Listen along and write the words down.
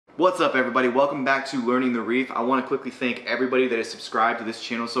What's up, everybody? Welcome back to Learning the Reef. I want to quickly thank everybody that has subscribed to this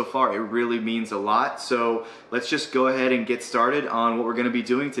channel so far. It really means a lot. So let's just go ahead and get started on what we're going to be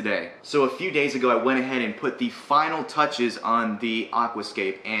doing today. So a few days ago I went ahead and put the final touches on the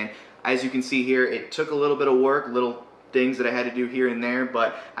aquascape, and as you can see here, it took a little bit of work, little things that I had to do here and there,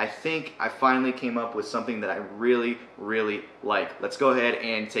 but I think I finally came up with something that I really like. Let's go ahead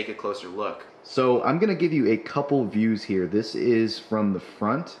and take a closer look. So I'm gonna give you a couple views here. This is from the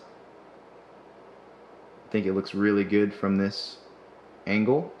front. I think it looks really good from this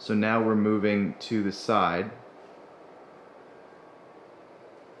angle. So now we're moving to the side.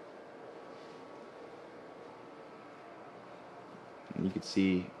 And you can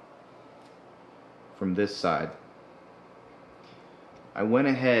see from this side. I went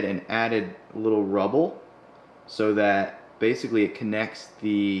ahead and added a little rubble so that basically it connects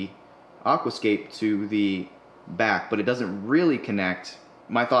the aquascape to the back, but it doesn't really connect.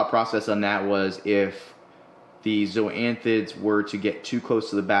 My thought process on that was if the zoanthids were to get too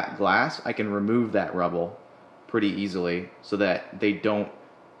close to the back glass, I can remove that rubble pretty easily so that they don't,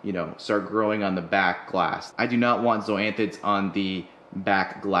 start growing on the back glass. I do not want zoanthids on the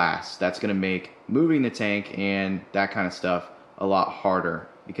back glass. That's going to make moving the tank and that kind of stuff a lot harder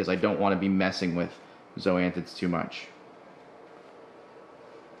because I don't want to be messing with zoanthids too much.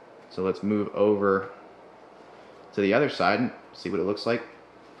 So let's move over to the other side and see what it looks like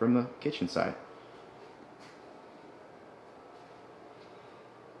from the kitchen side.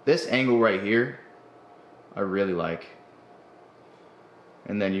 This angle right here, I really like.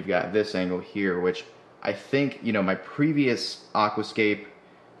 And then you've got this angle here, which I think, my previous aquascape,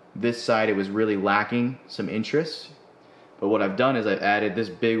 this side it was really lacking some interest. But what I've done is I've added this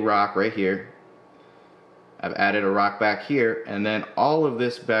big rock right here. I've added a rock back here, and then all of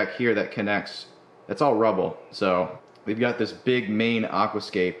this back here that connects, that's all rubble. So we've got this big main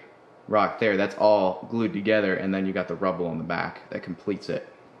aquascape rock there, that's all glued together, and then you got the rubble on the back that completes it.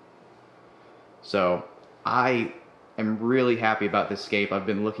 So I am really happy about this scape. I've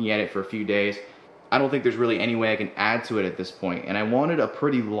been looking at it for a few days. I don't think there's really any way I can add to it at this point, and I wanted a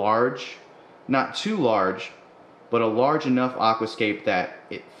pretty large, not too large, but a large enough aquascape that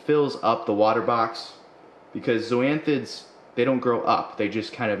it fills up the water box, because zoanthids, they don't grow up, they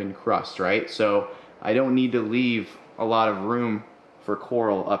just kind of encrust, right? So I don't need to leave a lot of room for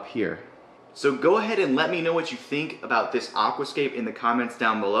coral up here. So go ahead and let me know what you think about this aquascape in the comments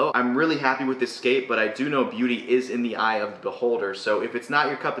down below. I'm really happy with this scape, but I do know beauty is in the eye of the beholder, so if it's not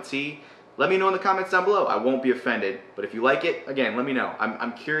your cup of tea, let me know in the comments down below. I won't be offended, but if you like it, again, let me know.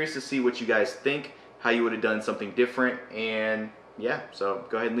 I'm curious to see what you guys think, how you would have done something different, and yeah, so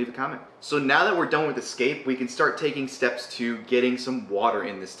go ahead and leave a comment. So now that we're done with the scape, we can start taking steps to getting some water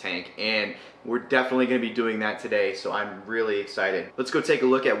in this tank, and we're definitely going to be doing that today, so I'm really excited. Let's go take a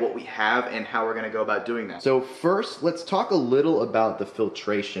look at what we have and how we're going to go about doing that. So first, let's talk a little about the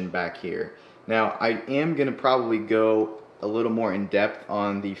filtration back here. Now, I am going to probably go a little more in depth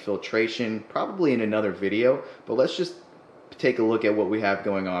on the filtration, probably in another video, but let's just take a look at what we have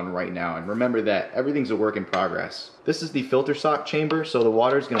going on right now, and remember that everything's a work in progress. This is the filter sock chamber, so the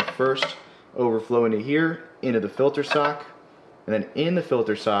water is going to first overflow into here, into the filter sock, and then in the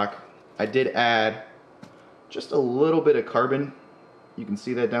filter sock I did add just a little bit of carbon. You can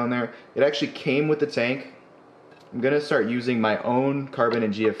see that down there. It actually came with the tank. I'm going to start using my own carbon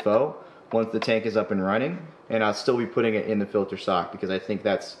and GFO once the tank is up and running, and I'll still be putting it in the filter sock because I think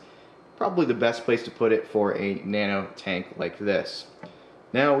that's probably the best place to put it for a nano tank like this.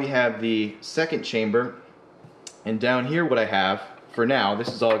 Now we have the second chamber, and down here what I have, for now, this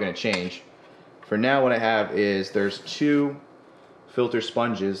is all going to change. For now what I have is there's two filter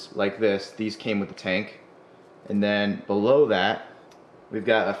sponges like this. These came with the tank. And then below that, we've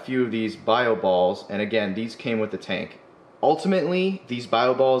got a few of these bio balls, and again, these came with the tank. Ultimately, these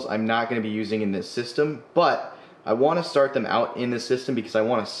bio balls I'm not going to be using in this system, but I want to start them out in the system because I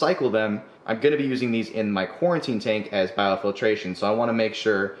want to cycle them. I'm going to be using these in my quarantine tank as biofiltration, so I want to make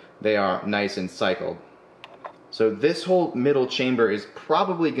sure they are nice and cycled. So this whole middle chamber is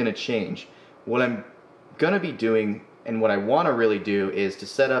probably going to change. What I'm going to be doing, and what I want to really do, is to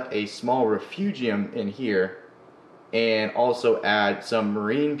set up a small refugium in here and also add some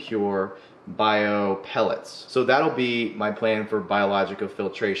marine pure bio pellets. So that'll be my plan for biological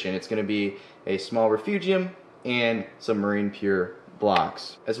filtration. It's going to be a small refugium and some marine pure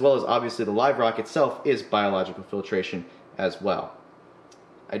blocks, as well as obviously the live rock itself is biological filtration as well.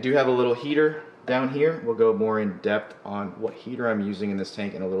 I do have a little heater down here. We'll go more in depth on what heater I'm using in this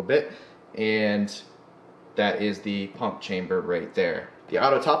tank in a little bit, and that is the pump chamber right there. The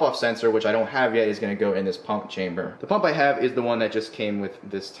auto top-off sensor, which I don't have yet, is going to go in this pump chamber. The pump I have is the one that just came with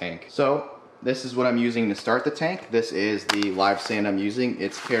this tank. So this is what I'm using to start the tank. This is the live sand I'm using.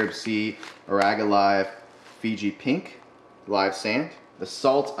 It's Carib Sea Araga Live Fiji Pink live sand. The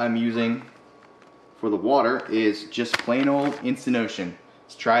salt I'm using for the water is just plain old Instant Ocean.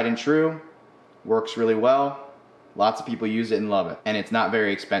 It's tried and true, works really well. Lots of people use it and love it, and it's not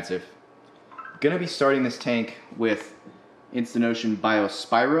very expensive. I'm gonna be starting this tank with Instant Ocean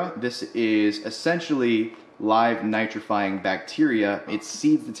Biospira. This is essentially live nitrifying bacteria. It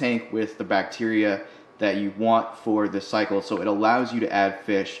seeds the tank with the bacteria that you want for the cycle, so it allows you to add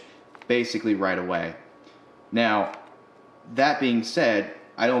fish basically right away. Now, that being said,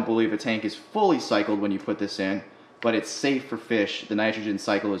 I don't believe a tank is fully cycled when you put this in, but it's safe for fish. The nitrogen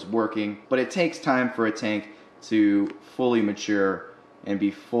cycle is working, but it takes time for a tank to fully mature and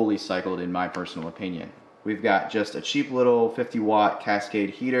be fully cycled, in my personal opinion. We've got just a cheap little 50-watt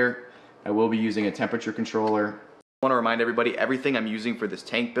Cascade heater. I will be using a temperature controller. I want to remind everybody, everything I'm using for this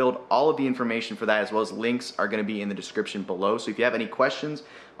tank build, all of the information for that as well as links are going to be in the description below. So if you have any questions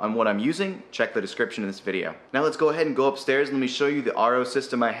on what I'm using, check the description of this video. Now let's go ahead and go upstairs and let me show you the RO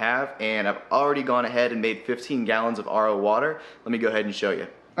system I have. And I've already gone ahead and made 15 gallons of RO water. Let me go ahead and show you.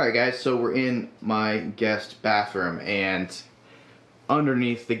 Alright guys, so we're in my guest bathroom, and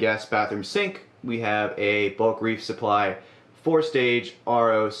underneath the guest bathroom sink we have a Bulk Reef Supply 4-stage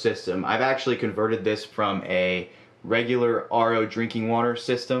RO system. I've actually converted this from a regular RO drinking water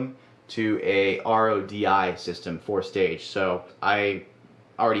system to a RODI system, 4-stage. So I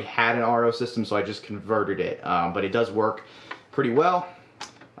already had an RO system, so I just converted it, but it does work pretty well.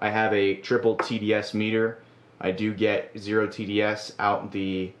 I have a triple TDS meter. I do get 0 TDS out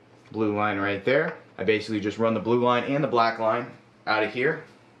the blue line right there. I basically just run the blue line and the black line out of here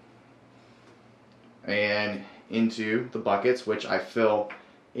and into the buckets, which I fill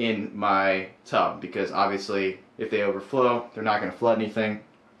in my tub, because obviously if they overflow, they're not going to flood anything,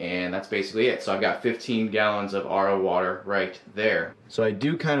 and that's basically it. So I've got 15 gallons of RO water right there. So I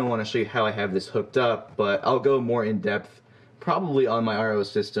do kind of want to show you how I have this hooked up, but I'll go more in depth probably on my RO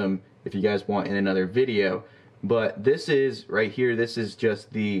system if you guys want in another video. But this is right here, this is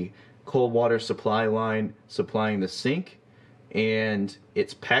just the cold water supply line supplying the sink, and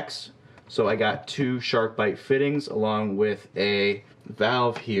it's PEX. So I got 2 shark bite fittings along with a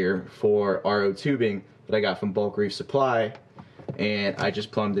valve here for RO tubing that I got from Bulk Reef Supply, and I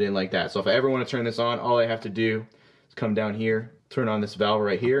just plumbed it in like that. So if I ever want to turn this on, all I have to do is come down here, turn on this valve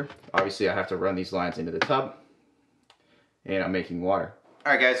right here. Obviously I have to run these lines into the tub, and I'm making water.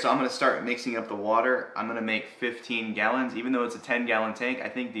 Alright guys, so I'm going to start mixing up the water. I'm going to make 15 gallons. Even though it's a 10-gallon tank, I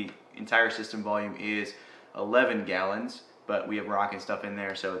think the entire system volume is 11 gallons, but we have rock and stuff in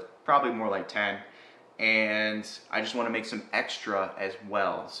there, so it's probably more like 10. And I just want to make some extra as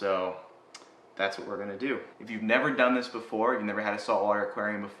well, so that's what we're going to do. If you've never done this before, you've never had a saltwater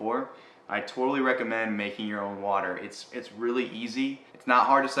aquarium before, I totally recommend making your own water. It's really easy. It's not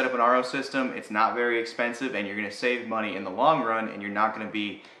hard to set up an RO system, it's not very expensive, and you're going to save money in the long run, and you're not going to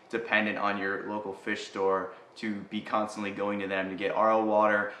be dependent on your local fish store to be constantly going to them to get RO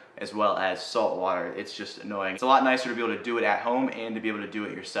water as well as salt water. It's just annoying. It's a lot nicer to be able to do it at home and to be able to do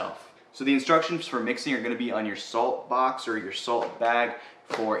it yourself. So the instructions for mixing are going to be on your salt box or your salt bag.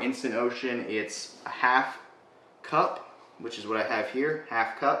 For Instant Ocean, it's a half cup, which is what I have here,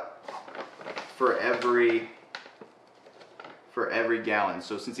 half cup for every gallon.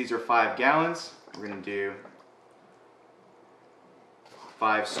 So since these are 5 gallons, we're going to do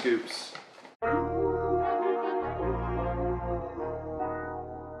 5 scoops.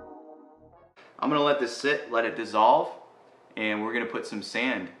 I'm going to let this sit, let it dissolve, and we're going to put some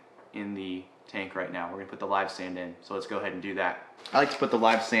sand in the tank right now. We're going to put the live sand in, so let's go ahead and do that. I like to put the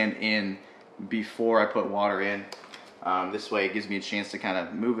live sand in before I put water in. This way it gives me a chance to kind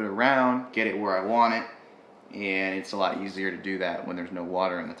of move it around, get it where I want it, and it's a lot easier to do that when there's no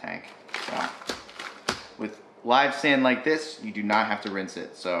water in the tank. So, with live sand like this, you do not have to rinse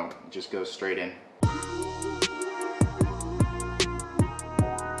it, so it just goes straight in.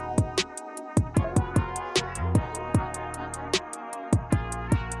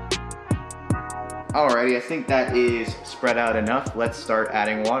 Alrighty, I think that is spread out enough. Let's start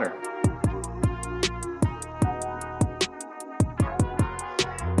adding water.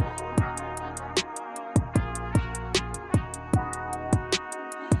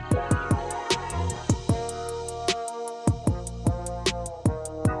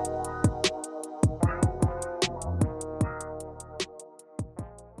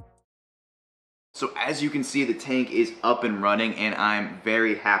 So as you can see, the tank is up and running, and I'm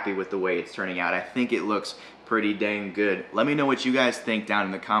very happy with the way it's turning out. I think it looks pretty dang good. Let me know what you guys think down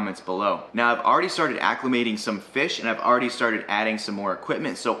in the comments below. Now, I've already started acclimating some fish, and I've already started adding some more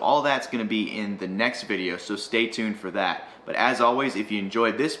equipment, so all that's gonna be in the next video, so stay tuned for that. But as always, if you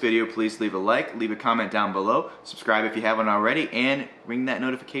enjoyed this video, please leave a like, leave a comment down below, subscribe if you haven't already, and ring that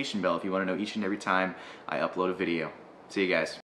notification bell if you wanna know each and every time I upload a video. See you guys.